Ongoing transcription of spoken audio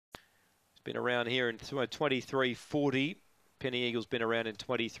Been around here in 23.40. Penny Eagle's been around in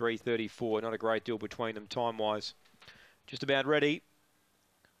 23.34. Not a great deal between them time-wise. Just about ready.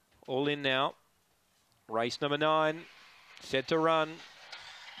 All in now. Race number 9. Set to run.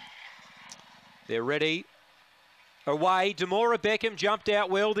 They're ready. Away, Demora Beckham jumped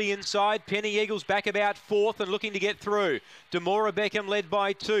out well the inside. Penny Eagle's back about 4th and looking to get through. Demora Beckham led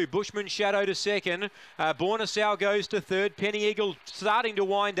by 2. Bushman Shadow to 2nd. Bornasau goes to 3rd. Penny Eagle starting to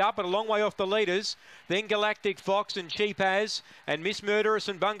wind up, but a long way off the leaders. Then Galactic Fox and Cheap As and Miss Murderous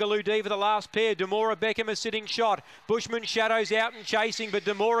and Bungaloo D for the last pair. Demora Beckham is sitting shot. Bushman Shadow's out and chasing, but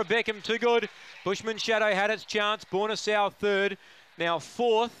Demora Beckham too good. Bushman Shadow had its chance. Bornasau 3rd. Now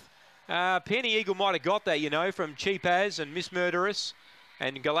 4th. Penny Eagle might have got that, you know, from Cheap As and Miss Murderous.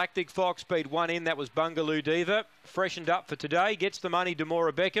 And Galactic Fox beat one in. That was Bungaloo Diva. Freshened up for today. Gets the money,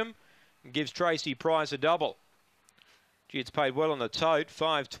 Demora Beckham. And gives Tracy Price a double. Gee, it's paid well on the tote.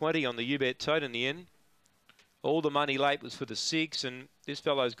 $5.20 on the U-Bet tote in the end. All the money late was for the 6. And this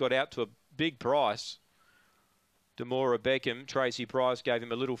fellow's got out to a big price. Demora Beckham. Tracy Price gave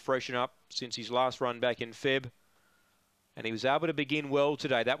him a little freshen up since his last run back in Feb. And he was able to begin well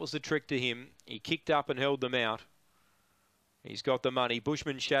today. That was the trick to him. He kicked up and held them out. He's got the money.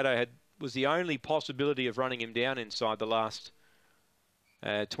 Bushman Shadow was the only possibility of running him down inside the last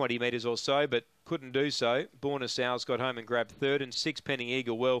 20 metres or so, but couldn't do so. Bornasau's got home and grabbed 3rd, and 6 Penny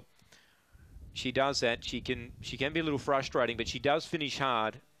Eagle. Well, she does that. She can be a little frustrating, but she does finish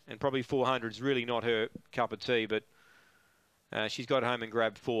hard, and probably 400 is really not her cup of tea, but she's got home and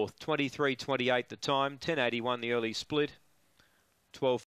grabbed 4th. 23.28 the time. 10.81 the early split. 12